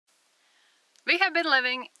We have been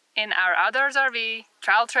living in our outdoors RV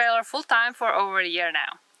travel trailer full-time for over a year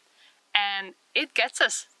now. And it gets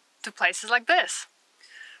us to places like this.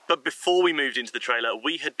 But before we moved into the trailer,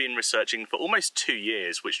 we had been researching for almost 2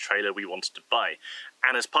 years which trailer we wanted to buy.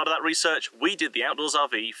 And as part of that research, we did the Outdoors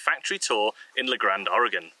RV factory tour in La Grande,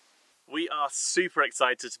 Oregon. We are super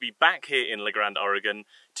excited to be back here in La Grande, Oregon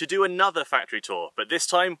to do another factory tour, but this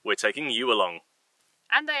time we're taking you along.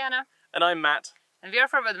 I'm Diana. And I'm Matt. And we are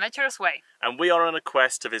from Adventurous Way. And we are on a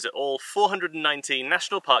quest to visit all 419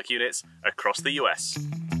 national park units across the US.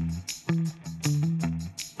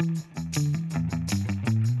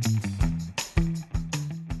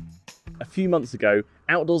 A few months ago,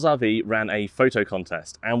 Outdoors RV ran a photo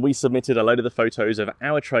contest and we submitted a load of the photos of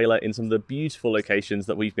our trailer in some of the beautiful locations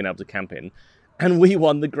that we've been able to camp in, and we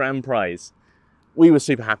won the grand prize. We were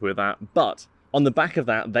super happy with that, but on the back of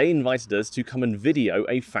that, they invited us to come and video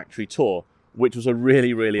a factory tour, which was a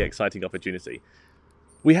really exciting opportunity.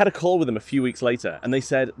 We had a call with them a few weeks later and they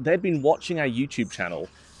said they'd been watching our YouTube channel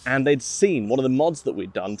and they'd seen one of the mods that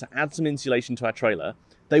we'd done to add some insulation to our trailer.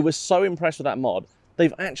 They were so impressed with that mod,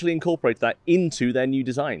 they've actually incorporated that into their new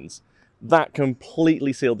designs. That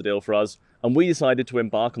completely sealed the deal for us, and we decided to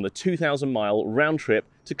embark on the 2,000-mile round trip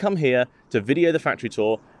to come here to video the factory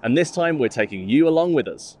tour, and this time we're taking you along with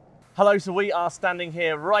us. Hello, so we are standing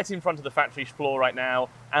here right in front of the factory floor right now,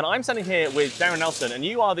 and I'm standing here with Darren Nelson, and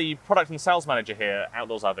you are the product and sales manager here at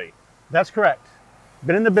Outdoors RV. That's correct.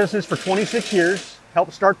 Been in the business for 26 years,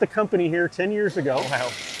 helped start the company here 10 years ago. Wow.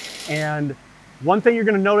 And one thing you're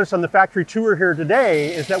going to notice on the factory tour here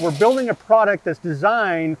today is that we're building a product that's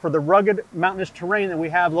designed for the rugged mountainous terrain that we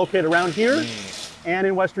have located around here and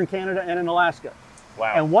in Western Canada and in Alaska.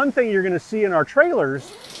 Wow. And one thing you're going to see in our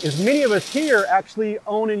trailers is many of us here actually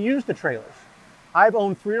own and use the trailers. I've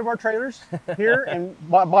owned 3 of our trailers here and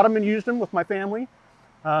bought them and used them with my family.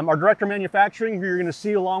 Our director of manufacturing, who you're going to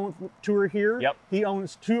see along with the tour here, he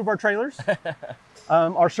owns 2 of our trailers.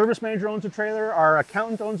 Our service manager owns a trailer. Our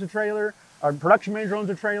accountant owns a trailer. Our production manager owns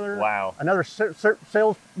a trailer. Wow. Another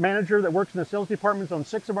sales manager that works in the sales department owns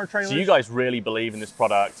 6 of our trailers. So you guys really believe in this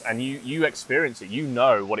product and you experience it. You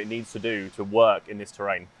know what it needs to do to work in this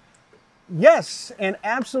terrain. Yes, and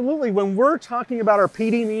absolutely. When we're talking about our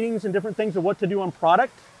PD meetings and different things of what to do on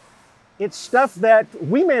product, it's stuff that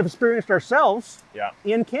we may have experienced ourselves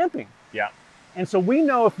in camping. Yeah. And so we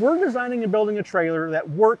know if we're designing and building a trailer that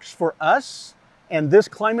works for us and this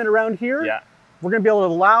climate around here, we're going to be able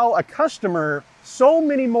to allow a customer so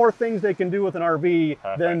many more things they can do with an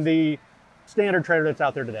RV than the standard trailer that's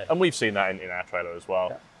out there today. And we've seen that in our trailer as well.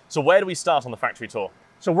 Yeah. So where do we start on the factory tour?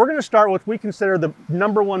 So we're going to start with what we consider the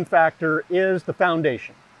 #1 factor is the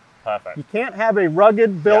foundation. Perfect. You can't have a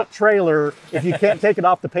rugged built trailer if you can't take it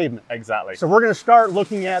off the pavement. Exactly. So we're going to start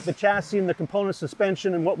looking at the chassis and the component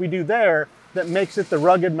suspension and what we do there that makes it the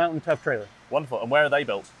rugged mountain tough trailer. Wonderful. And where are they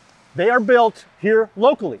built? They are built here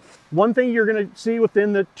locally. One thing you're going to see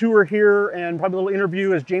within the tour here and probably a little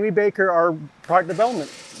interview is Jamie Baker, our product development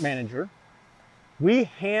manager. We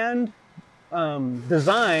hand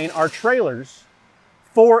design our trailers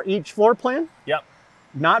for each floor plan. Yep.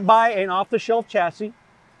 Not by an off-the-shelf chassis.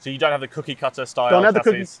 So you don't have the cookie cutter style chassis? Don't have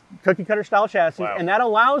chassis? the cookie cutter style chassis. Wow. And that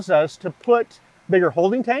allows us to put bigger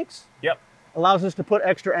holding tanks. Yep. Allows us to put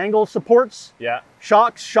extra angle supports. Yeah.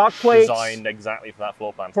 Shocks, shock plates. Designed exactly for that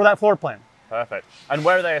floor plan. For that floor plan. Perfect. And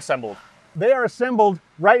where are they assembled? They are assembled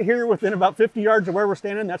right here within about 50 yards of where we're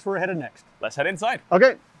standing. That's where we're headed next. Let's head inside.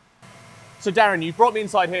 Okay. So Darren, you brought me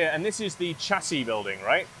inside here and this is the chassis building,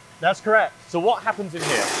 right? That's correct. So what happens in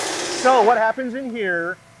here? So what happens in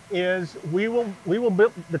here is we will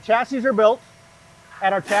build, the chassis are built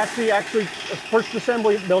at our chassis, actually first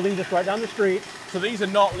assembly building just right down the street. So these are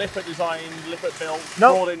not Lippert designed, Lippert built,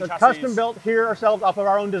 no, they're custom built here ourselves off of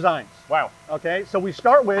our own designs. Wow. Okay, so we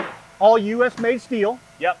start with all US made steel.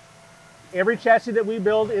 Yep. Every chassis that we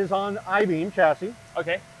build is on I-beam chassis.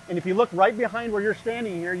 Okay. And if you look right behind where you're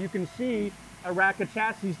standing here, you can see a rack of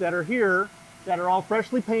chassis that are here that are all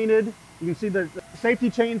freshly painted. You can see the safety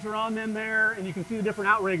chains are on them there, and you can see the different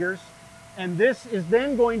outriggers. And this is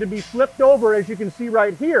then going to be flipped over, as you can see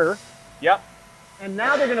right here. Yep. And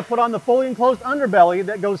now they're going to put on the fully enclosed underbelly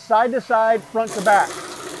that goes side to side, front to back.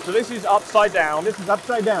 So this is upside down. This is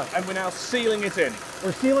upside down. And we're now sealing it in.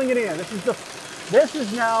 We're sealing it in. This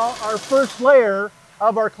is now our first layer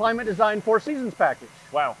of our Climate Design 4 Seasons package.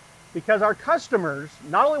 Wow. Because our customers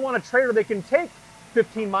not only want a trailer they can take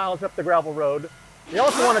 15 miles up the gravel road, they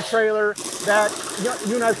also want a trailer that,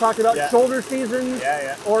 you and I have talked about shoulder seasons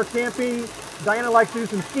or camping. Diana likes to do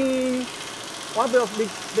some skiing.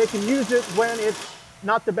 They can use it when it's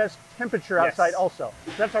not the best temperature outside also.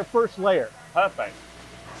 That's our first layer. Perfect.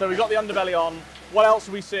 So we've got the underbelly on. What else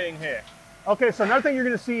are we seeing here? Okay, so another thing you're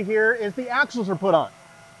going to see here is the axles are put on.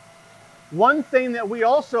 One thing that we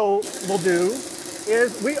also will do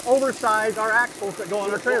is we oversize our axles that go on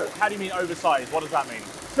our trailer. How do you mean oversized? What does that mean?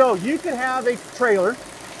 So you could have a trailer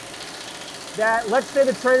that, let's say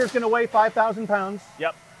the trailer is going to weigh 5,000 pounds.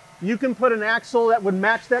 Yep. You can put an axle that would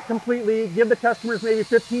match that completely, give the customers maybe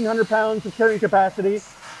 1,500 pounds of carrying capacity,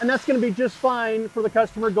 and that's going to be just fine for the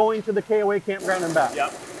customer going to the KOA campground and back.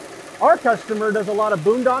 Yep. Our customer does a lot of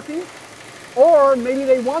boondocking, or maybe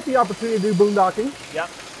they want the opportunity to do boondocking. Yep.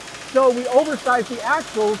 So we oversize the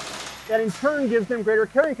axles, that in turn gives them greater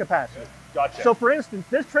carrying capacity. Gotcha. So for instance,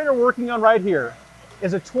 this trailer we're working on right here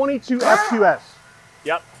is a 22 FQS.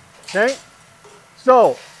 Yep. Okay?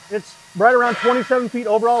 So it's right around 27 feet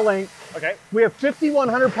overall length. Okay. We have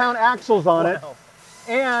 5,100 pound axles on it.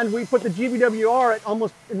 And we put the GVWR at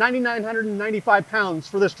almost 9,995 pounds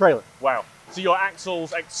for this trailer. Wow. So your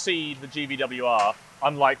axles exceed the GVWR,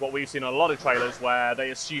 unlike what we've seen on a lot of trailers where they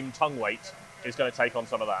assume tongue weight is going to take on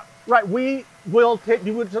some of that. Right, we will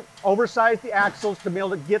oversize the axles to be able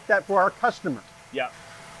to get that for our customer. Yeah.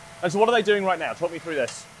 And so what are they doing right now? Talk me through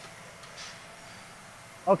this.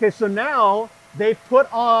 Okay, so now they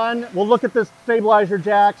put on, we'll look at the stabilizer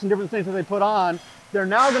jacks and different things that they put on. They're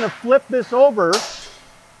now going to flip this over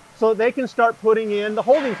so they can start putting in the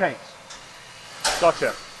holding tanks.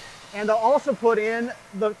 Gotcha. And they'll also put in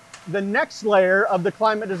the next layer of the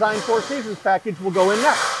Climate Design Four Seasons package will go in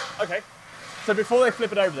next. Okay. So before they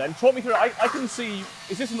flip it over then, talk me through, I can see,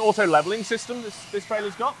 is this an auto leveling system this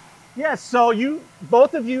trailer's got? Yes, so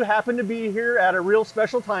both of you happen to be here at a real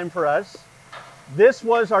special time for us. This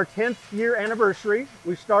was our 10th year anniversary.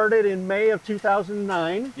 We started in May of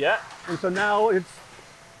 2009. Yeah. And so now it's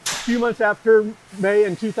a few months after May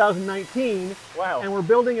in 2019. Wow. And we're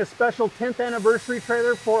building a special 10th anniversary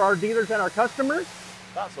trailer for our dealers and our customers.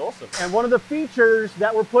 That's awesome. And one of the features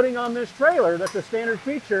that we're putting on this trailer, that's a standard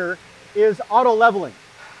feature, is auto leveling.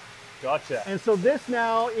 Gotcha. And so this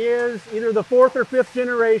now is either the 4th or 5th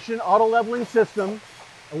generation auto leveling system.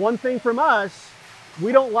 And one thing from us,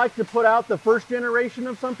 we don't like to put out the 1st generation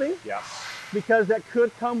of something. Yeah. Because that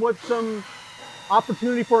could come with some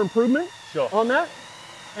opportunity for improvement on that.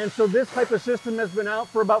 And so this type of system has been out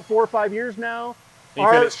for about 4 or 5 years now. You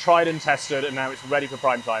feel it's tried and tested and now it's ready for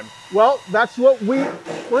prime time? Well, that's what we're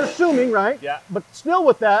assuming, right? Yeah. But still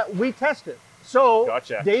with that, we test it. So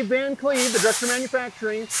Gotcha. Dave Van Cleve, the director of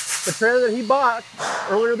manufacturing, the trailer that he bought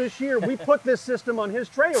earlier this year, we put this system on his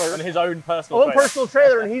trailer. On his own personal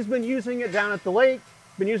trailer, and he's been using it down at the lake,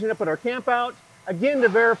 been using it up at our camp out, again to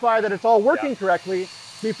verify that it's all working correctly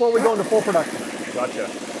before we go into full production. Gotcha.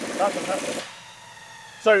 That's fantastic.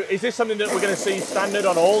 So is this something that we're going to see standard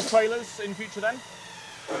on all trailers in future then?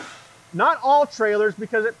 Not all trailers,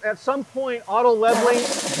 because at some point auto leveling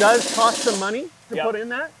does cost some money to put in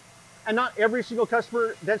that. And not every single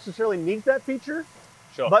customer necessarily needs that feature.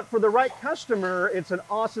 Sure. But for the right customer, it's an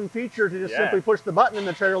awesome feature to just simply push the button and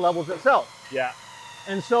the trailer levels itself. Yeah.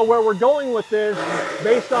 And so where we're going with this,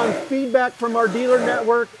 based on feedback from our dealer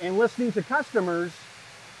network and listening to customers,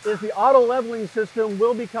 is the auto leveling system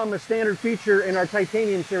will become a standard feature in our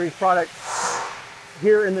Titanium series product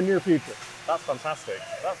here in the near future. That's fantastic.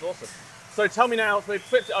 That's awesome. So tell me now, so we've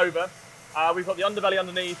flipped it over. We've got the underbelly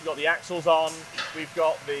underneath, we've got the axles on, we've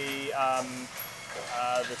got the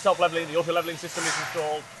self-leveling, the auto-leveling system is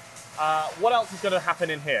installed. What else is going to happen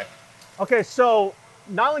in here? Okay, so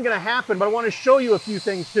not only going to happen, but I want to show you a few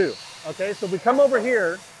things too. Okay, so if we come over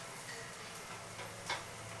here,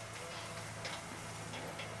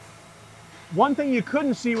 one thing you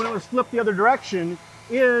couldn't see when it was flipped the other direction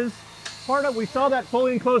is we saw that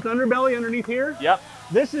fully enclosed underbelly underneath here. Yep.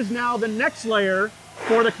 This is now the next layer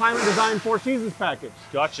for the Climate Design Four Seasons package.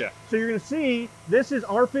 Gotcha. So you're going to see this is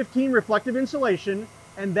R15 reflective insulation,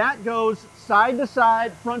 and that goes side to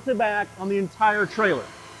side, front to back on the entire trailer.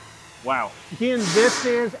 Wow. Again, this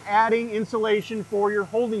is adding insulation for your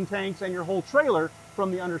holding tanks and your whole trailer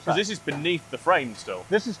from the underside. Because this is beneath the frame still.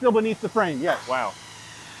 This is still beneath the frame, yes. Wow.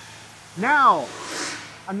 Now,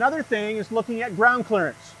 another thing is looking at ground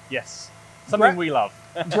clearance. Yes. Something we love.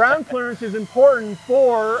 Ground clearance is important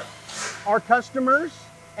for our customers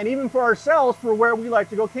and even for ourselves for where we like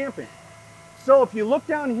to go camping. So if you look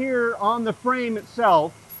down here on the frame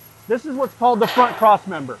itself, this is what's called the front cross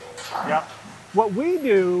member. Yep. What we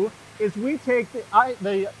do is we take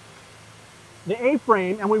the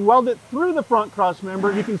A-frame and we weld it through the front cross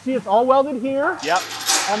member. You can see it's all welded here. Yep.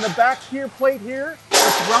 On the back here, plate here,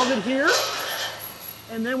 it's welded here.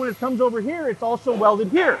 And then when it comes over here, it's also welded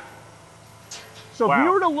here. So if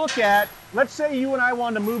you were to look at, let's say you and I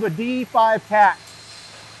wanted to move a D5 cat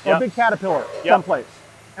or a big Caterpillar someplace.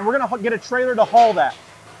 and we're gonna get a trailer to haul that.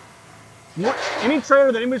 Any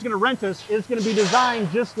trailer that anybody's gonna rent us is gonna be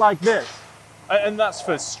designed just like this. And that's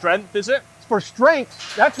for strength, is it? It's for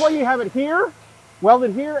strength. That's why you have it here,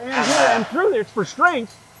 welded here and through there. It's for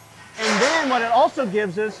strength. And then what it also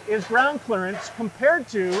gives us is ground clearance compared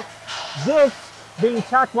to this being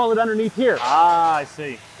tack welded underneath here. Ah, I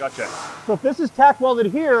see. Gotcha. So if this is tack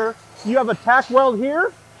welded here, you have a tack weld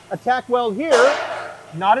here, a tack weld here,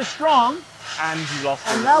 not as strong. And you lost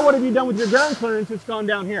it. And now what have you done with your ground clearance? It's gone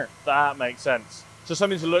down here. That makes sense. So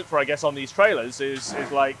something to look for, I guess, on these trailers is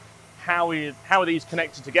like how are these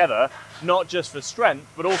connected together, not just for strength,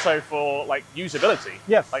 but also for like usability.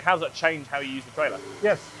 Yes. Like how does that change how you use the trailer?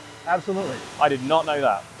 Yes, absolutely. I did not know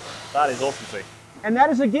that. That is awesome to see. And that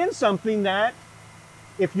is again something that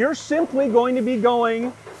if you're simply going to be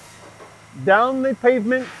going down the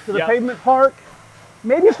pavement to the pavement park,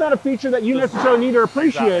 maybe it's not a feature that you necessarily need to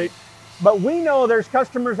appreciate. Exactly. But we know there's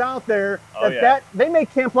customers out there that they may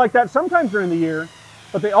camp like that sometimes during the year,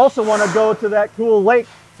 but they also want to go to that cool lake.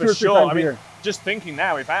 For sure. I mean, just thinking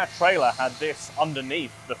now, if our trailer had this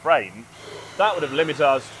underneath the frame, that would have limited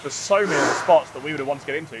us for so many of the spots that we would have wanted to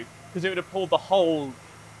get into, because it would have pulled the whole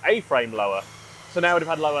A-frame lower. So now we'd have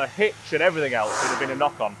had lower hitch and everything else. It would have been a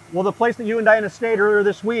knock-on. Well, the place that you and Diana stayed earlier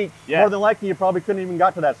this week, more than likely you probably couldn't even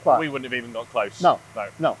got to that spot. We wouldn't have even got close. No,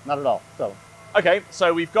 not at all. So. Okay,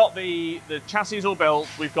 so we've got the chassis all built,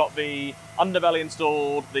 we've got the underbelly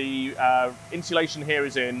installed, the insulation here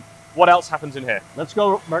is in. What else happens in here? Let's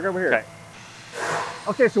go back over here. Okay.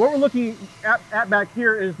 Okay, so what we're looking at back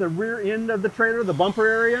here is the rear end of the trailer, the bumper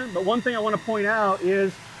area. But one thing I want to point out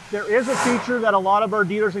is there is a feature that a lot of our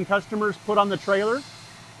dealers and customers put on the trailer.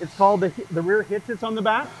 It's called the rear hitch that's on the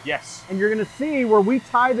back. Yes. And you're going to see where we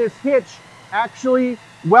tie this hitch actually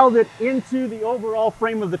welded into the overall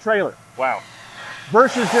frame of the trailer. Wow.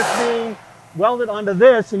 Versus just being welded onto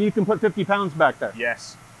this and you can put 50 pounds back there.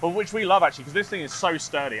 Yes. Well, which we love actually, because this thing is so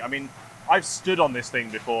sturdy. I mean, I've stood on this thing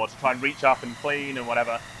before to try and reach up and clean and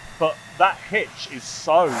whatever, but that hitch is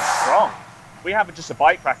so strong. We have just a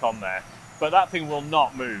bike rack on there, but that thing will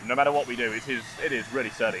not move no matter what we do. It is really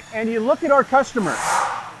sturdy. And you look at our customers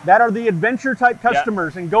that are the adventure type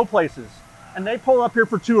customers and go places, and they pull up here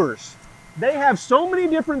for tours. They have so many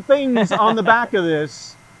different things on the back of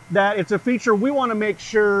this that it's a feature we want to make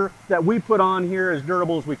sure that we put on here as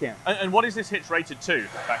durable as we can. And what is this hitch rated to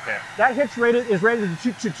back here? That hitch is rated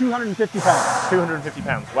to 250 pounds. 250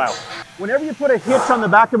 pounds, wow. Whenever you put a hitch on the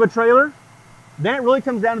back of a trailer, then it really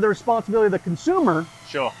comes down to the responsibility of the consumer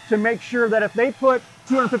to make sure that if they put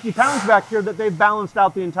 250 pounds back here, that they've balanced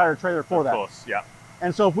out the entire trailer for that. Of course, yeah.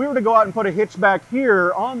 And so if we were to go out and put a hitch back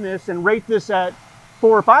here on this and rate this at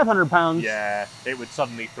 400 or 500 pounds. Yeah, it would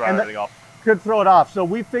suddenly throw everything off. Could throw it off. So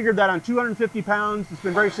we figured that on 250 pounds, it's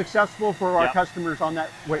been very successful for our customers on that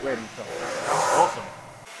weight rating. So. Awesome.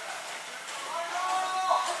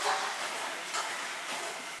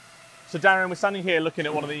 So Darren, we're standing here looking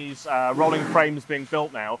at one of these rolling frames being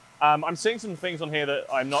built now. I'm seeing some things on here that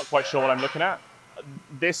I'm not quite sure what I'm looking at.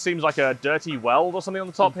 This seems like a dirty weld or something on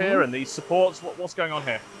the top here, and these supports, what's going on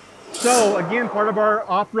here? So again, part of our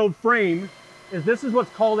off-road frame is this is what's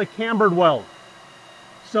called a cambered weld.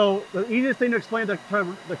 So the easiest thing to explain to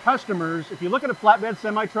the customers, if you look at a flatbed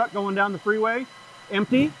semi-truck going down the freeway,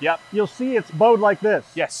 empty, you'll see it's bowed like this.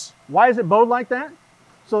 Yes. Why is it bowed like that?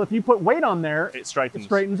 So if you put weight on there, it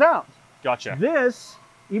straightens out. Gotcha. This,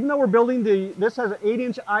 even though we're building this has an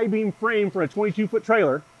 8-inch I-beam frame for a 22-foot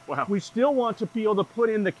trailer, we still want to be able to put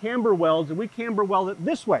in the camber welds, and we camber weld it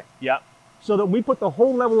this way. So that we put the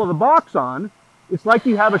whole level of the box on, it's like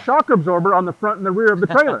you have a shock absorber on the front and the rear of the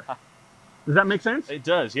trailer. Does that make sense? It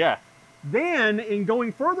does, yeah. Then, in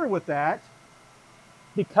going further with that,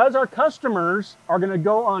 because our customers are going to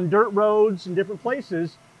go on dirt roads and different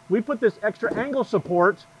places, we put this extra angle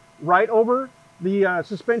support right over the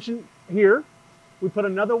suspension here. We put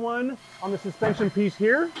another one on the suspension piece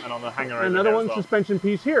here. And on the hanger and another one suspension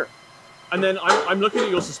piece here. And then I'm looking at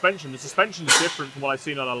your suspension. The suspension is different from what I've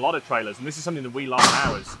seen on a lot of trailers, and this is something that we love in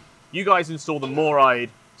ours. You guys install the MORryde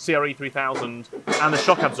CRE 3000 and the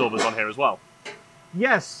shock absorbers on here as well.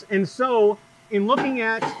 Yes, and so in looking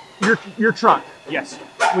at your truck,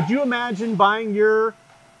 would you imagine buying your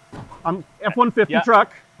F-150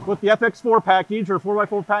 truck with the FX4 package or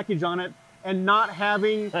 4x4 package on it and not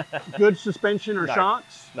having good suspension or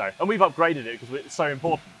shocks? No, and we've upgraded it because it's so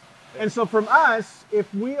important. And so from us,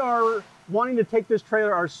 if we are wanting to take this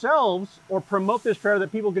trailer ourselves or promote this trailer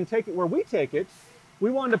that people can take it where we take it, we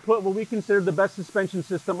wanted to put what we consider the best suspension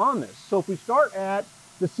system on this. So if we start at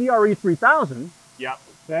the CRE 3000,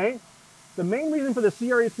 okay, The main reason for the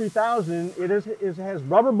CRE 3000, it has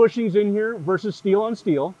rubber bushings in here versus steel on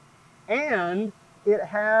steel, and it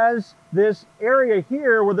has this area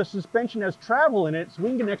here where the suspension has travel in it, so we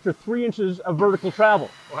can get an extra 3 inches of vertical travel.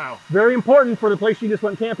 Wow. Very important for the place you just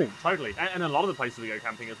went camping. Totally, and a lot of the places we go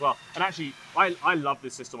camping as well. And actually, I love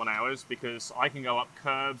this system on ours because I can go up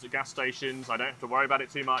curbs at gas stations. I don't have to worry about it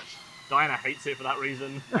too much. Diana hates it for that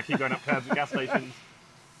reason. I keep going up curbs at gas stations.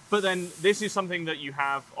 But then this is something that you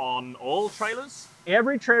have on all trailers?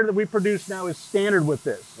 Every trailer that we produce now is standard with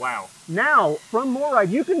this. Wow. Now, from MORryde,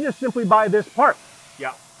 you can just simply buy this part.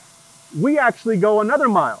 Yeah. We actually go another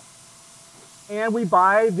mile, and we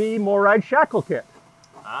buy the MORryde shackle kit.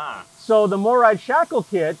 Ah. So the MORryde shackle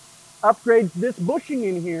kit upgrades this bushing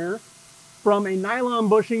in here from a nylon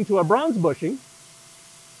bushing to a bronze bushing.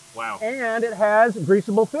 Wow. And it has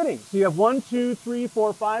greasable fittings. So you have 1, 2, 3,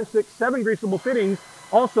 4, 5, 6, 7 greasable fittings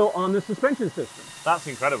also on the suspension system. That's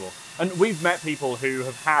incredible. And we've met people who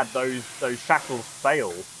have had those shackles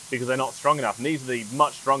fail because they're not strong enough. And these are the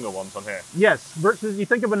much stronger ones on here. Yes, versus you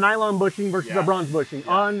think of a nylon bushing versus a bronze bushing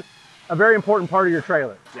on a very important part of your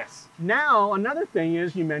trailer. Yes. Now, another thing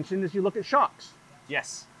is you mentioned is you look at shocks.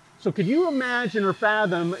 Yes. So could you imagine or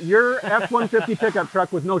fathom your F-150 pickup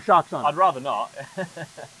truck with no shocks on it? I'd rather not.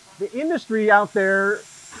 The industry out there,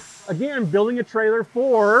 again, building a trailer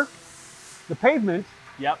for the pavement,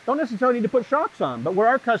 don't necessarily need to put shocks on, but where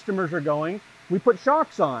our customers are going, we put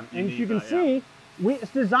shocks on. And as you can see,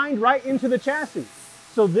 it's designed right into the chassis.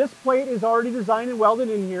 So this plate is already designed and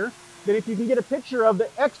welded in here. Then if you can get a picture of the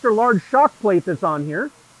extra large shock plate that's on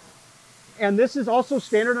here, and this is also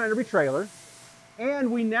standard on every trailer,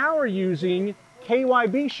 and we now are using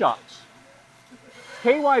KYB shocks.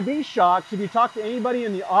 KYB shocks, if you talk to anybody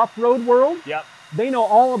in the off-road world, they know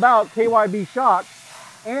all about KYB shocks,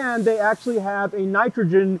 and they actually have a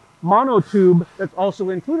nitrogen monotube that's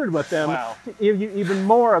also included with them to give you even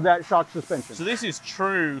more of that shock suspension. So this is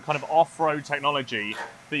true kind of off-road technology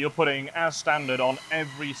that you're putting as standard on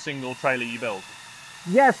every single trailer you build.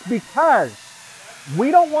 Yes, because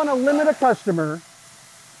we don't want to limit a customer,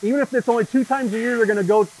 even if it's only 2 times a year they're going to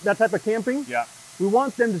go that type of camping. We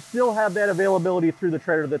want them to still have that availability through the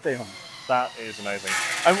trailer that they own. That is amazing.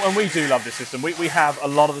 And we do love this system. We have a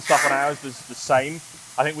lot of the stuff on ours that's the same.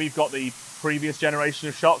 I think we've got the previous generation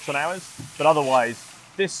of shocks on ours, but otherwise,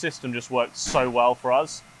 this system just works so well for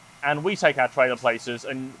us. And we take our trailer places,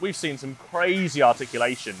 and we've seen some crazy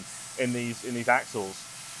articulation in these axles.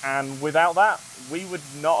 And without that, we would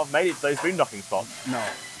not have made it to those boondocking spots. No.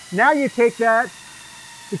 Now you take that,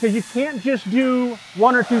 because you can't just do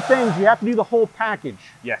 1 or 2 things, you have to do the whole package.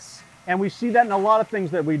 Yes. And we see that in a lot of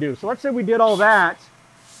things that we do. So let's say we did all that,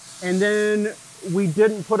 and then we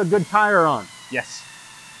didn't put a good tire on. Yes.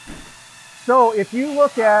 So if you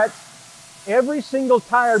look at every single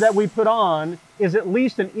tire that we put on is at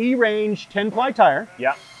least an E-range 10-ply tire.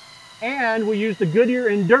 And we use the Goodyear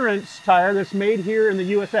Endurance tire that's made here in the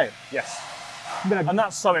USA. Yes. And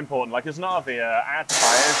that's so important. Like as an RVer, our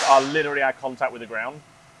tires are literally our contact with the ground.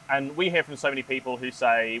 And we hear from so many people who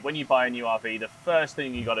say, when you buy a new RV, the first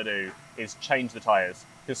thing you got to do is change the tires.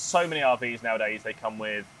 Because so many RVs nowadays, they come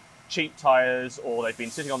with cheap tires, or they've been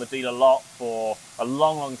sitting on the dealer lot for a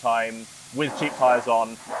long, long time with cheap tires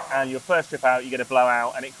on. And your first trip out, you get a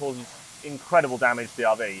blowout, and it causes incredible damage to the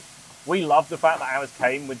RV. We love the fact that ours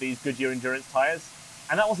came with these Goodyear Endurance tires.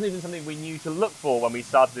 And that wasn't even something we knew to look for when we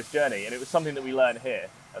started this journey. And it was something that we learned here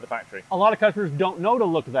at the factory. A lot of customers don't know to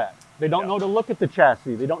look at that. They don't know to look at the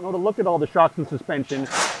chassis. They don't know to look at all the shocks and suspension.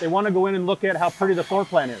 They want to go in and look at how pretty the floor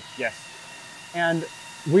plan is. Yes. And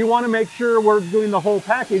we want to make sure we're doing the whole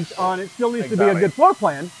package on it. Still needs to be a good floor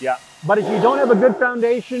plan. But if you don't have a good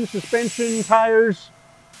foundation, suspension, tires.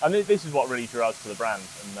 And this is what really drew us to the brand,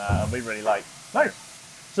 and we really like. Nice.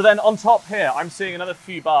 So then on top here, I'm seeing another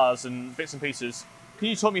few bars and bits and pieces. Can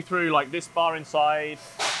you talk me through like this bar inside,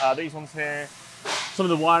 these ones here, some of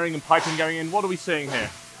the wiring and piping going in? What are we seeing here?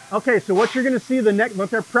 Okay, so what you're going to see what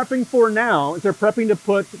they're prepping for now is they're prepping to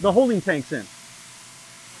put the holding tanks in.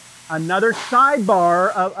 Another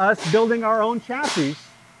sidebar of us building our own chassis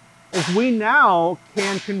is we now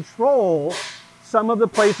can control some of the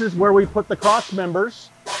places where we put the cross members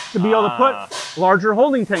to be able to put larger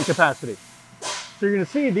holding tank capacity. So you're going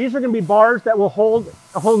to see these are going to be bars that will hold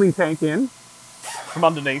a holding tank in. From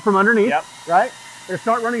underneath. From underneath, right? They're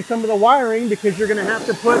start running some of the wiring because you're going to have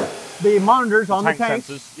to put the monitors on the tanks.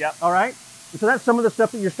 Sensors, all right? And so that's some of the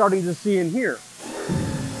stuff that you're starting to see in here.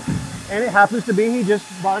 And it happens to be he just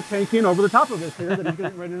brought a tank in over the top of it here that he's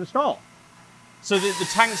getting ready to install. So the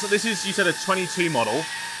tanks, this is, you said, a 22 model.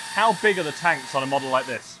 How big are the tanks on a model like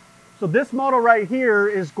this? So this model right here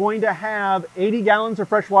is going to have 80 gallons of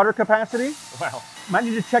fresh water capacity. Wow. Might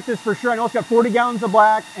need to check this for sure. I know it's got 40 gallons of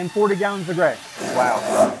black and 40 gallons of gray.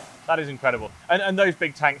 Wow. That is incredible. And those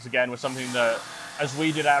big tanks, again, were something that, as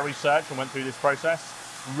we did our research and went through this process,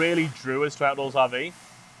 really drew us to Outdoors RV.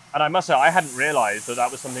 And I must say, I hadn't realized that that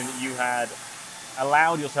was something that you had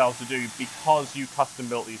allowed yourselves to do because you custom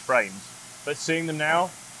built these frames. But seeing them now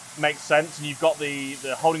makes sense. And you've got the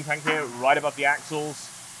holding tank here right above the axles.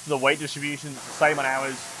 So the weight distribution, it's the same on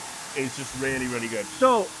ours, is just really, really good.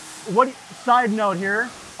 So, side note here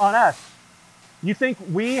on us. You think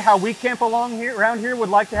how we camp around here would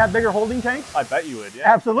like to have bigger holding tanks? I bet you would,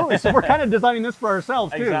 yeah. Absolutely. So we're kind of designing this for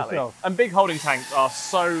ourselves too. Exactly. So. And big holding tanks are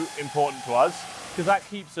so important to us because that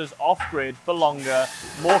keeps us off grid for longer,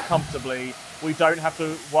 more comfortably. We don't have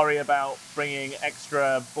to worry about bringing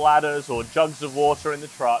extra bladders or jugs of water in the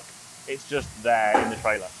truck. It's just there in the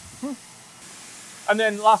trailer. And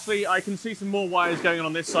then lastly, I can see some more wires going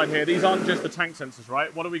on this side here. These aren't just the tank sensors,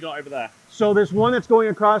 right? What do we got over there? So this one that's going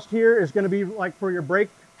across here is going to be like for your brake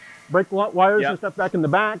wires and stuff back in the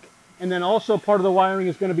back. And then also part of the wiring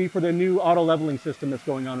is going to be for the new auto leveling system that's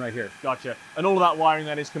going on right here. Gotcha. And all of that wiring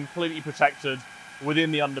then is completely protected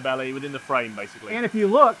within the underbelly, within the frame, basically. And if you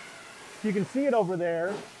look, you can see it over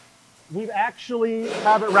there. We've actually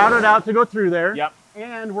have it routed out to go through there. Yep.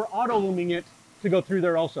 And we're auto looming it to go through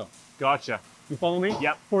there also. Gotcha. You follow me?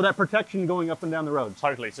 Yep. For that protection going up and down the road.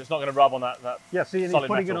 Totally. So it's not going to rub on that yeah, see, and he's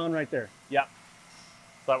putting it on right there. Yep.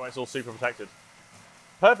 That way it's all super protected.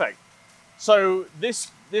 Perfect. So this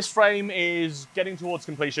frame is getting towards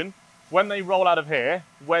completion. When they roll out of here,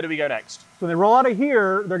 where do we go next? So they roll out of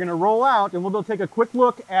here, they're going to roll out, and we'll be able to take a quick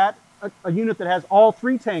look at a unit that has all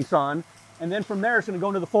 3 tanks on, and then from there it's going to go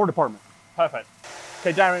into the floor department. Perfect.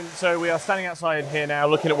 Okay, Darren, so we are standing outside here now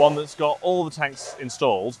looking at one that's got all the tanks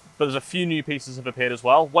installed, but there's a few new pieces have appeared as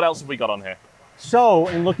well. What else have we got on here? So,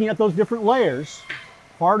 in looking at those different layers,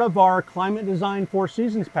 part of our Climate Design 4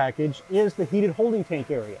 Seasons package is the heated holding tank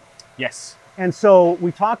area. Yes. And so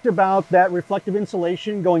we talked about that reflective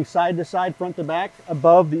insulation going side to side, front to back,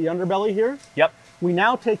 above the underbelly here. Yep. We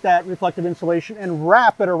now take that reflective insulation and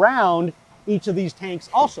wrap it around each of these tanks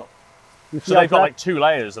also. So they've got like 2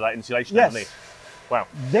 layers of that insulation underneath. Wow.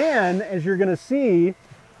 Then, as you're going to see,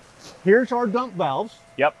 here's our dump valves.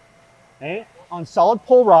 Yep. Okay, on solid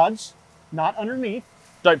pull rods, not underneath.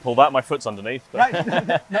 Don't pull that, my foot's underneath. But.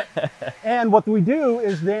 Right. And what we do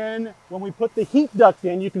is then, when we put the heat duct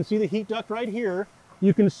in, you can see the heat duct right here.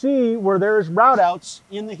 You can see where there's route outs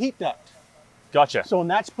in the heat duct. Gotcha. So when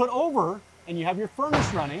that's put over and you have your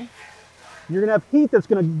furnace running, you're going to have heat that's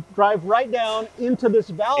going to drive right down into this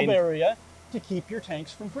valve area to keep your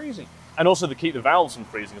tanks from freezing. And also to keep the valves from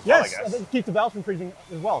freezing as well, I guess. Yes, keep the valves from freezing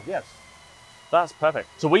as well, yes. That's perfect.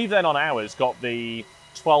 So we've then on ours got the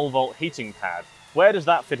 12-volt heating pad. Where does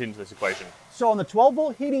that fit into this equation? So on the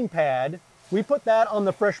 12-volt heating pad, we put that on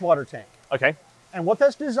the freshwater tank. Okay. And what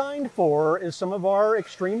that's designed for is some of our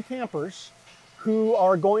extreme campers who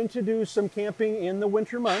are going to do some camping in the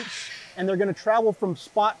winter months, and they're going to travel from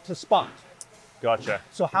spot to spot. Gotcha.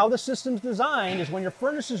 So how the system's designed is when your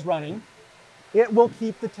furnace is running, it will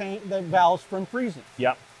keep the valves from freezing.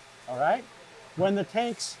 Yep. All right? When the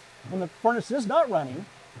furnace is not running,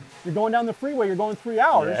 you're going down the freeway, you're going 3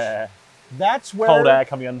 hours. Yeah. That's where cold air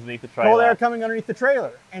coming underneath the trailer. Cold air coming underneath the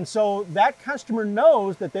trailer. And so that customer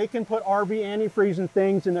knows that they can put RV antifreeze and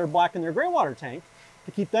things in their black and their gray water tank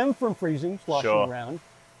to keep them from freezing, sloshing around.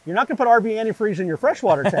 You're not going to put RV antifreeze in your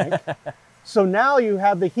freshwater tank. So now you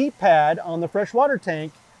have the heat pad on the freshwater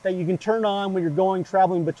tank that you can turn on when you're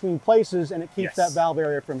traveling between places, and it keeps that valve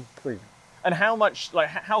area from freezing. And how much,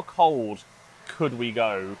 how cold could we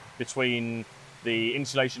go between the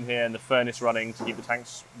insulation here and the furnace running to keep the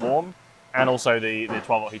tanks warm, and also the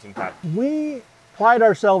 12-volt heating pad? We pride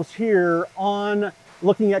ourselves here on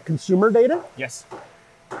looking at consumer data. Yes.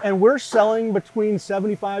 And we're selling between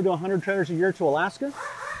 75 to 100 trailers a year to Alaska.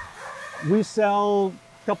 We sell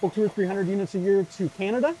a couple, 200 or 300 units a year to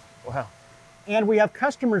Canada. Wow. And we have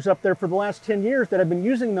customers up there for the last 10 years that have been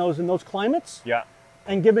using those in those climates. Yeah.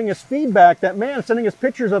 And giving us feedback that, man, sending us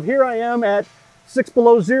pictures of here I am at 6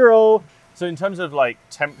 below zero. So in terms of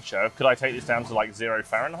temperature, could I take this down to 0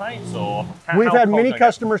 Fahrenheit, or We've had many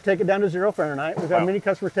customers take it down to 0 Fahrenheit. We've had many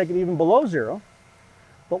customers take it even below 0.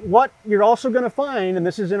 But what you're also going to find, and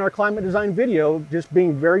this is in our climate design video, just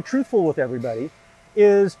being very truthful with everybody,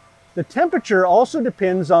 is the temperature also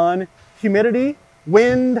depends on humidity,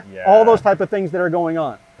 wind, all those type of things that are going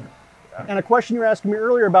on. Yeah. And a question you were asking me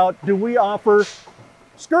earlier about, do we offer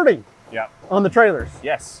skirting on the trailers?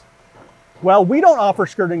 Yes. Well, we don't offer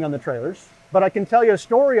skirting on the trailers, but I can tell you a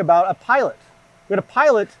story about a pilot. We had a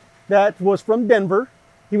pilot that was from Denver.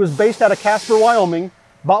 He was based out of Casper, Wyoming,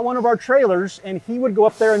 bought one of our trailers, and he would go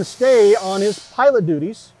up there and stay on his pilot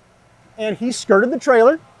duties. And he skirted the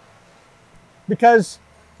trailer because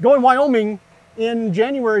going Wyoming in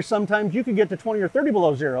January, sometimes you could get to 20 or 30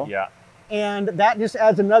 below zero. Yeah. And that just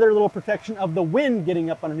adds another little protection of the wind getting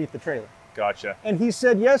up underneath the trailer. Gotcha. And he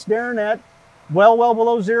said, yes, Darren, at well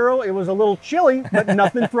below zero, it was a little chilly, but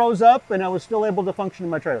nothing froze up, and I was still able to function in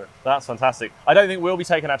my trailer. That's fantastic. I don't think we'll be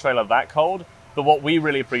taking our trailer that cold, but what we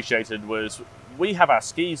really appreciated was we have our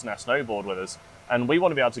skis and our snowboard with us, and we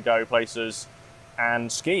want to be able to go places and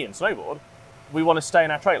ski and snowboard. We want to stay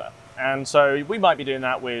in our trailer. And so we might be doing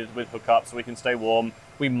that with hookups so we can stay warm.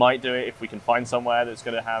 We might do it if we can find somewhere that's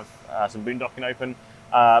going to have some boondocking open.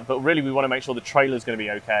 But really, we want to make sure the trailer's going to be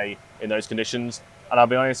okay in those conditions. And I'll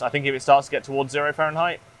be honest, I think if it starts to get towards 0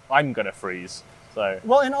 Fahrenheit, I'm going to freeze. So.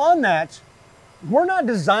 Well, and on that, we're not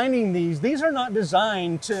designing these. These are not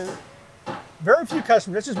designed to, very few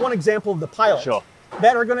customers, this is one example of the pilot, Sure.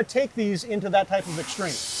 that are going to take these into that type of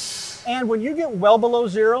extreme. And when you get well below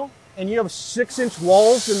zero, and you have 6-inch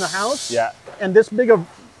walls in the house, Yeah. and this big of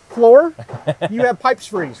floor, you have pipes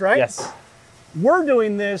freeze, right? Yes. We're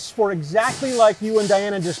doing this for exactly like you and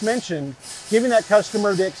Diana just mentioned, giving that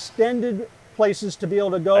customer the extended places to be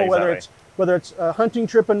able to go, Exactly. whether it's a hunting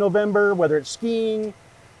trip in November, whether it's skiing,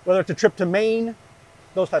 whether it's a trip to Maine,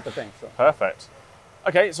 those type of things. So. Perfect.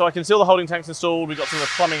 Okay, so I can see all the holding tanks installed. We've got some of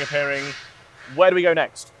the plumbing appearing. Where do we go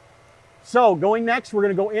next? So going next, we're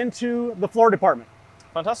going to go into the floor department.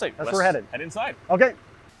 Fantastic. That's where we're headed. Head inside. Okay.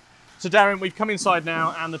 So Darren, we've come inside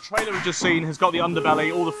now, and the trailer we've just seen has got the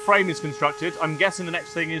underbelly. All the frame is constructed. I'm guessing the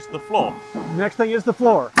next thing is the floor. The next thing is the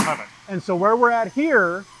floor. Perfect. And so where we're at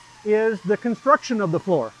here is the construction of the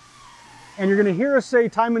floor. And you're going to hear us say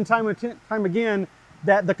time and time again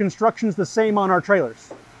that the construction's the same on our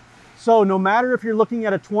trailers. So no matter if you're looking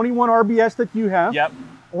at a 21 RBS that you have, Yep.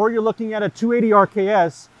 or you're looking at a 280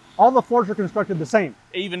 RKS, all the floors are constructed the same.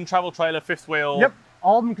 Even travel trailer, fifth wheel. Yep,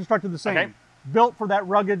 all of them constructed the same. Okay. Built for that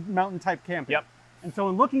rugged mountain type camping. Yep. And so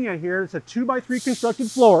in looking at here, it's a 2x3 constructed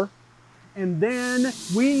floor. And then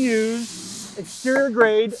we use exterior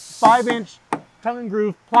grade 5-inch tongue and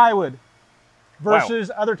groove plywood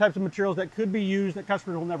versus other types of materials that could be used that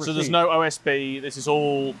customers will never see. So there's no OSB. This is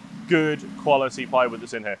all good quality plywood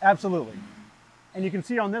that's in here. Absolutely. And you can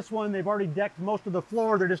see on this one, they've already decked most of the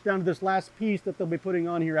floor. They're just down to this last piece that they'll be putting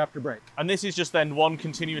on here after break. And this is just then one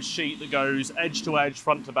continuous sheet that goes edge to edge,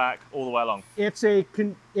 front to back, all the way along. It's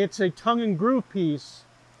a tongue and groove piece,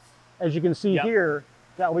 as you can see here,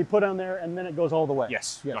 that will be put on there, and then it goes all the way.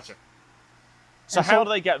 Yes. Yes. Gotcha. So how do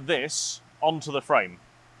they get this onto the frame?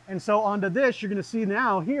 And so onto this, you're going to see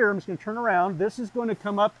now here, I'm just going to turn around. This is going to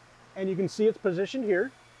come up, and you can see it's positioned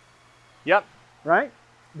here. Yep. Right?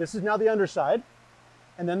 This is now the underside.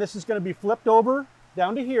 And then this is going to be flipped over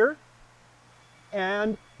down to here.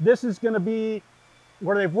 And this is going to be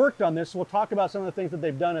where they've worked on this. So we'll talk about some of the things that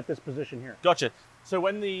they've done at this position here. Gotcha. So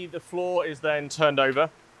when the floor is then turned over,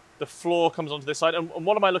 the floor comes onto this side. And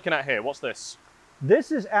what am I looking at here? What's this?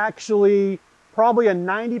 This is actually probably a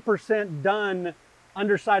 90% done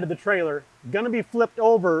underside of the trailer. Going to be flipped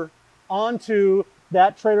over onto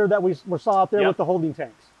that trailer that we saw out there with the holding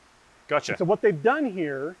tanks. Gotcha. And so what they've done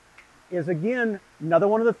here is, again, another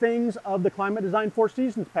one of the things of the Climate Design 4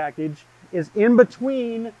 Seasons package is in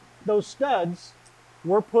between those studs,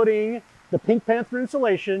 we're putting the Pink Panther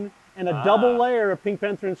insulation and a double layer of Pink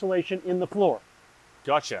Panther insulation in the floor.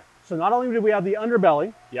 Gotcha. So not only do we have the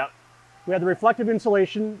underbelly, Yep. we have the reflective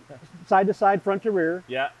insulation side to side, front to rear,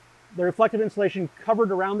 Yeah. the reflective insulation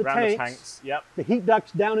covered around the tanks, Yep. the heat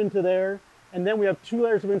ducts down into there, and then we have 2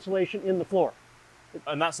 layers of insulation in the floor.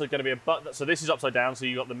 And that's going to be so this is upside down. So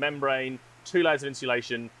you've got the membrane, 2 layers of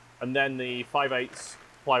insulation, and then the 5/8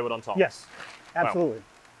 plywood on top. Yes, absolutely. Wow.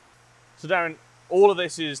 So Darren, all of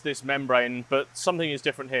this is this membrane, but something is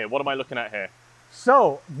different here. What am I looking at here?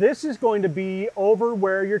 So this is going to be over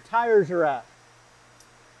where your tires are at.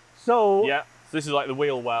 So Yeah. So this is like the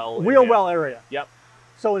wheel well. wheel well area. Yep.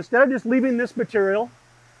 So instead of just leaving this material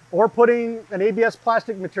or putting an ABS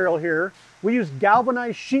plastic material here, we use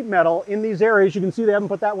galvanized sheet metal in these areas. You can see they haven't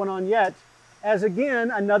put that one on yet, as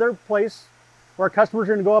again, another place where customers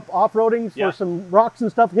are going to go up off-roading for some rocks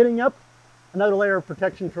and stuff hitting up, another layer of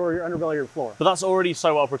protection for your underbelly or your floor. But that's already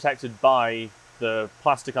so well protected by the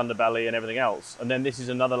plastic underbelly and everything else. And then this is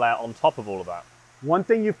another layer on top of all of that. One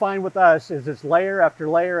thing you find with us is it's layer after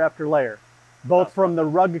layer after layer, both from the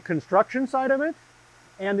rugged construction side of it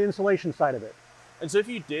and the insulation side of it. And so if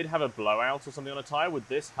you did have a blowout or something on a tire, would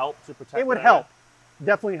this help to protect It would that area? help,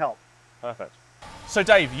 definitely help. Perfect. So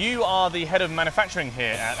Dave, you are the head of manufacturing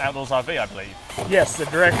here at Outdoors RV, I believe. Yes, the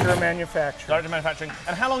director of manufacturing. Director of manufacturing.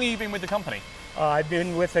 And how long have you been with the company? I've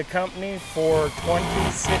been with the company for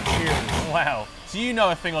 26 years. Wow. So you know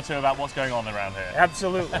a thing or two about what's going on around here.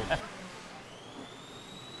 Absolutely.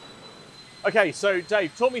 Okay, so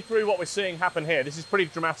Dave, talk me through what we're seeing happen here. This is pretty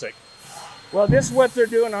dramatic. Well, this is what they're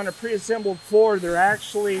doing on a pre-assembled floor. They're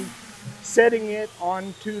actually setting it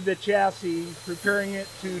onto the chassis, preparing it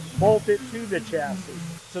to bolt it to the chassis.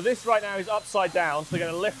 So this right now is upside down, so they're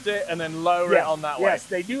going to lift it and then lower it on that way. Yes,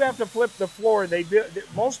 they do have to flip the floor.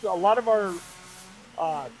 A lot of our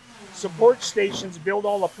support stations build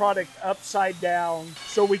all the product upside down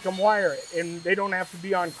so we can wire it, and they don't have to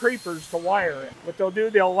be on creepers to wire it. What they'll do,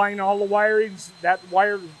 they'll line all the wirings. That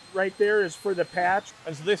wire right there is for the patch.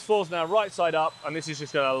 And so this floor's now right side up, and this is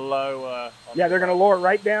just going to lower. Yeah, they're going to lower it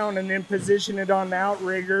right down and then position it on the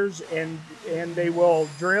outriggers, and they will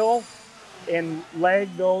drill and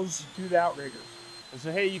lag those to the outriggers. And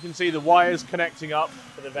so here you can see the wires connecting up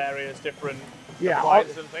for the various different Yeah,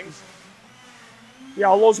 appliances and things. Yeah,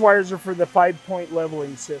 all those wires are for the 5-point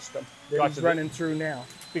leveling system that Gotcha. he's running through now.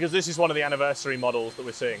 Because this is one of the anniversary models that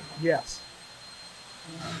we're seeing. Yes.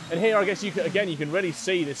 And here, I guess, you can really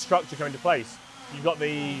see this structure come into place. You've got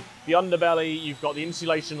the underbelly, you've got the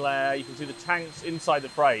insulation layer, you can see the tanks inside the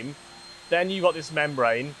frame, then you've got this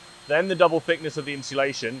membrane, then the double thickness of the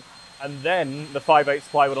insulation, and then the 5/8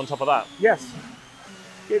 plywood on top of that. Yes.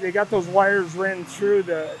 Yeah, they got those wires ran through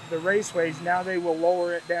the raceways. Now they will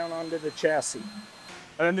lower it down onto the chassis.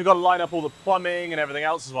 And then they've got to line up all the plumbing and everything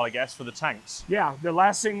else as well, I guess, for the tanks. Yeah, the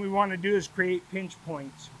last thing we want to do is create pinch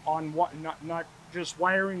points on what, not just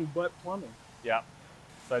wiring, but plumbing. Yeah.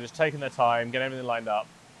 So just taking their time, getting everything lined up,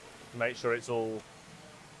 to make sure it's all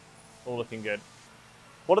looking good.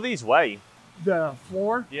 What do these weigh? The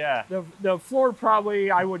floor? Yeah. The floor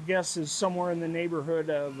probably, I would guess, is somewhere in the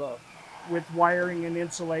neighborhood of, with wiring and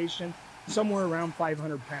insulation, somewhere around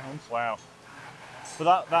 500 pounds. Wow. So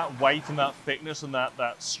that weight and that thickness and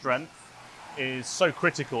that strength is so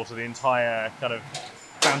critical to the entire kind of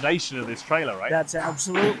foundation of this trailer, right? That's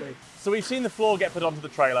absolutely. So we've seen the floor get put onto the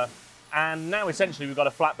trailer, and now essentially we've got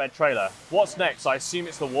a flatbed trailer. What's next? I assume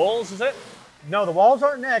it's the walls, is it? No, the walls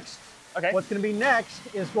aren't next. Okay. What's going to be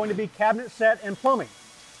next is going to be cabinet set and plumbing.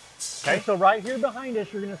 Okay. And so right here behind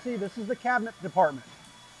us, you're going to see this is the cabinet department.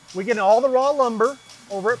 We get all the raw lumber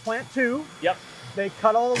over at Plant 2. Yep. They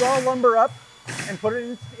cut all the raw lumber up and put it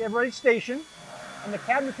in everybody's station. And the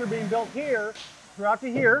cabinets are being built here, throughout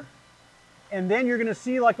to here. And then you're going to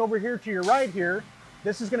see, like over here to your right here,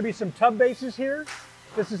 this is going to be some tub bases here.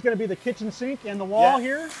 This is going to be the kitchen sink and the wall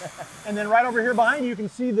here. And then right over here behind you can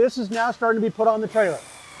see this is now starting to be put on the trailer.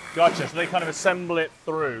 Gotcha. So they kind of assemble it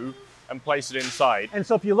through and place it inside. And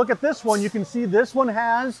so if you look at this one, you can see this one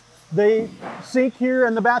has the sink here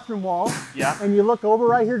and the bathroom wall. Yeah. And you look over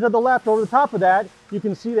right here to the left, over the top of that, you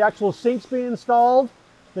can see the actual sinks being installed.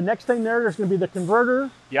 The next thing there's going to be the converter.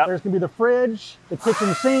 Yep. There's going to be the fridge, the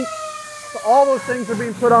kitchen sink. So all those things are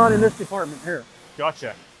being put on in this department here.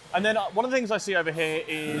 Gotcha. And then one of the things I see over here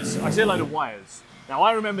is, I see a load of wires. Now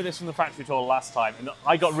I remember this from the factory tour last time, and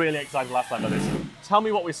I got really excited last time about this. Tell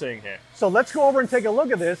me what we're seeing here. So let's go over and take a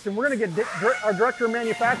look at this, and we're going to get our Director of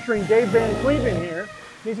Manufacturing, Dave Van Cleve, in here.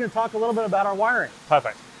 He's going to talk a little bit about our wiring.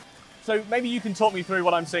 Perfect. So maybe you can talk me through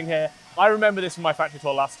what I'm seeing here. I remember this from my factory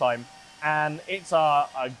tour last time, and it's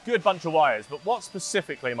a good bunch of wires, but what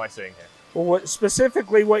specifically am I seeing here? Well,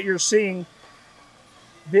 specifically what you're seeing,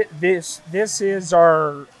 this is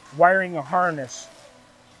our wiring harness.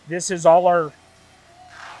 This is all our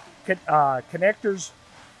connectors,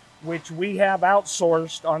 which we have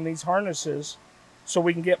outsourced on these harnesses, so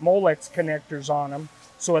we can get Molex connectors on them.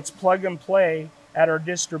 So it's plug and play at our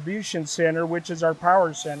distribution center, which is our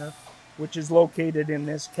power center, which is located in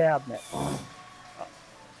this cabinet.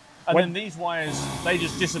 And then these wires, they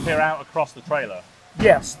just disappear out across the trailer.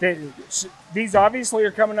 Yes, these obviously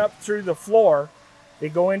are coming up through the floor. They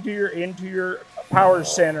go into your power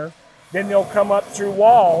center. Then they'll come up through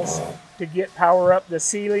walls to get power up the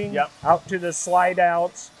ceiling, out to the slide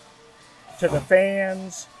outs, to the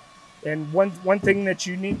fans. And one thing that's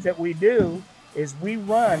unique that we do is we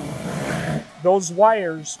run those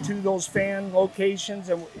wires to those fan locations,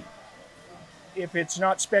 and if it's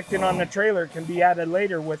not spec'd in on the trailer, it can be added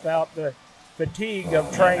later without the fatigue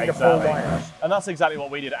of trying to pull wires. And that's exactly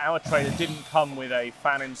what we did. Our trailer didn't come with a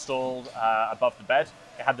fan installed above the bed.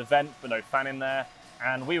 It had the vent, but no fan in there.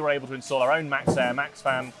 And we were able to install our own Max Air Max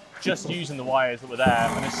fan just using the wires that were there.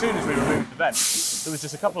 And as soon as we removed the vent, there was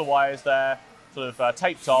just a couple of wires there, sort of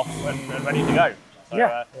taped off and ready to go.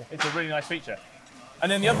 So it's a really nice feature.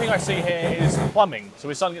 And then the other thing I see here is plumbing. So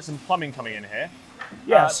we're starting to get some plumbing coming in here.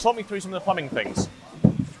 Yes. Talk me through some of the plumbing things.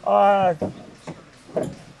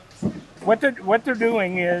 What they're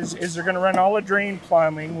doing is they're going to run all the drain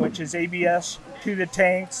plumbing, which is ABS, to the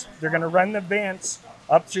tanks. They're going to run the vents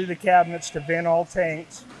up through the cabinets to vent all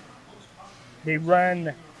tanks. They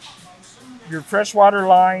run your freshwater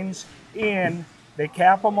lines in. They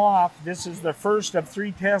cap them off. This is the first of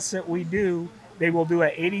 3 tests that we do. They will do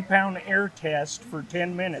an 80-pound air test for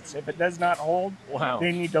 10 minutes. If it does not hold,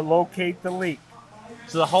 they need to locate the leak.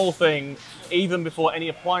 So the whole thing, even before any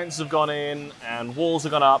appliances have gone in and walls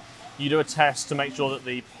have gone up, you do a test to make sure that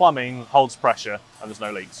the plumbing holds pressure and there's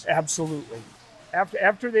no leaks. Absolutely.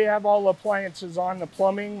 After they have all the appliances on, the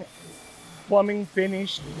plumbing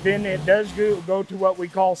finished, then it does go to what we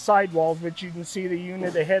call sidewalls, which you can see the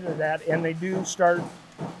unit ahead of that, and they do start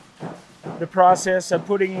the process of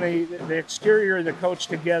putting the exterior of the coach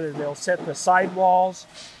together. They'll set the sidewalls,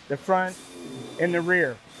 the front, and the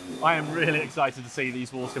rear. I am really excited to see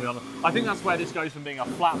these walls coming on. I think that's where this goes from being a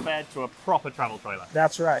flatbed to a proper travel trailer.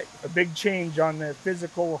 That's right. A big change on the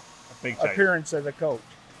physical appearance of the coach.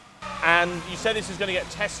 And you said this is going to get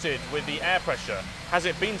tested with the air pressure. Has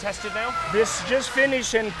it been tested now? This just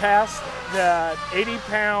finished and passed the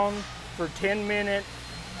 80-pound for 10-minute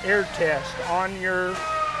air test on your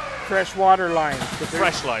freshwater lines. The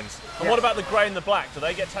fresh lines. And what about the grey and the black? Do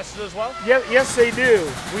they get tested as well? Yeah, yes, they do.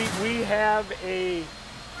 We have a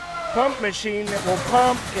pump machine that will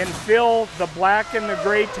pump and fill the black and the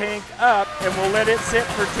gray tank up, and we'll let it sit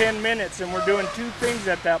for 10 minutes. And we're doing 2 things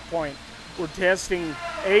at that point. We're testing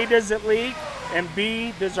A, does it leak? And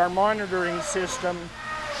B, does our monitoring system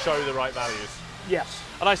show the right values? Yes.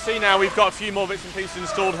 And I see now we've got a few more bits and pieces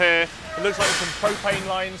installed here. It looks like there's some propane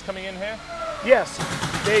lines coming in here. Yes,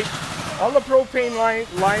 all the propane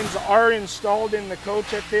lines are installed in the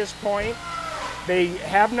coach at this point. They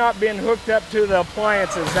have not been hooked up to the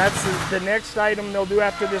appliances. That's the next item they'll do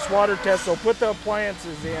after this water test. They'll put the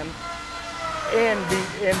appliances in,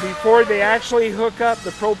 and before they actually hook up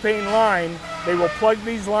the propane line, they will plug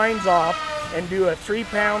these lines off and do a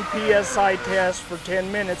 3-pound PSI test for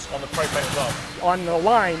 10 minutes on the propane as well, on the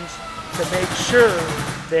lines, to make sure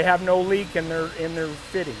they have no leak in their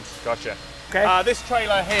fittings. Gotcha. Okay. This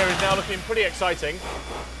trailer here is now looking pretty exciting.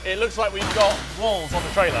 It looks like we've got walls on the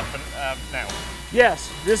trailer now.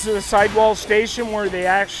 Yes, this is a sidewall station where they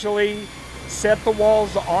actually set the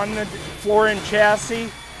walls on the floor and chassis,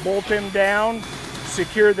 bolt them down,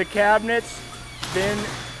 secure the cabinets, then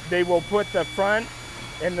they will put the front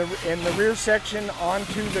and the rear section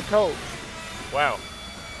onto the coach. Wow.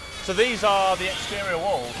 So these are the exterior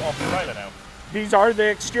walls of the trailer now? These are the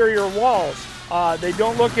exterior walls. They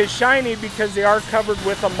don't look as shiny because they are covered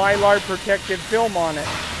with a Mylar protective film on it,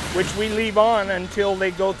 which we leave on until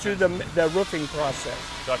they go through the roofing process.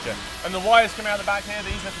 Gotcha. And the wires coming out the back here,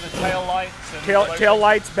 these are for the tail lights? And tail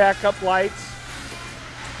lights, backup lights.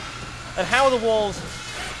 And how are the walls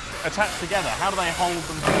attached together? How do they hold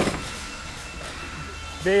them together?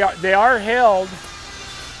 They are held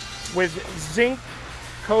with zinc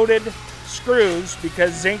coated screws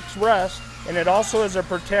because zinc's rust, and it also is a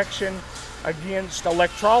protection against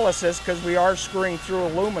electrolysis because we are screwing through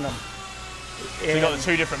aluminum. So you've got the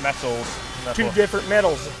 2 different metals. 2 different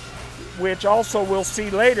metals, which also we'll see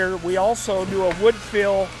later. We also do a wood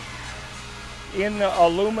fill in the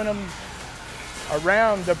aluminum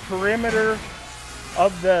around the perimeter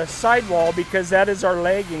of the sidewall because that is our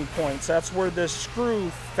lagging points. That's where the screw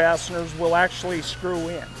fasteners will actually screw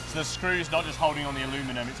in. So the screw's not just holding on the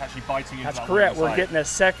aluminum; it's actually biting into. That's correct. We're getting a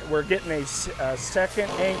second. We're getting a second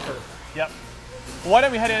anchor. Yep. Well, why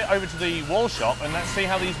don't we head over to the wall shop and let's see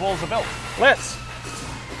how these walls are built? Let's.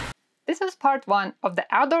 This is part 1 of the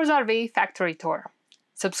Outdoors RV factory tour.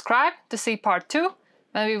 Subscribe to see part 2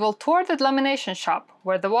 when we will tour the lamination shop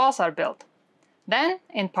where the walls are built. Then,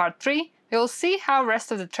 in part 3, we will see how the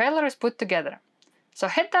rest of the trailer is put together. So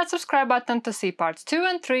hit that subscribe button to see parts 2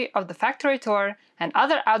 and 3 of the factory tour and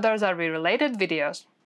other Outdoors RV related videos.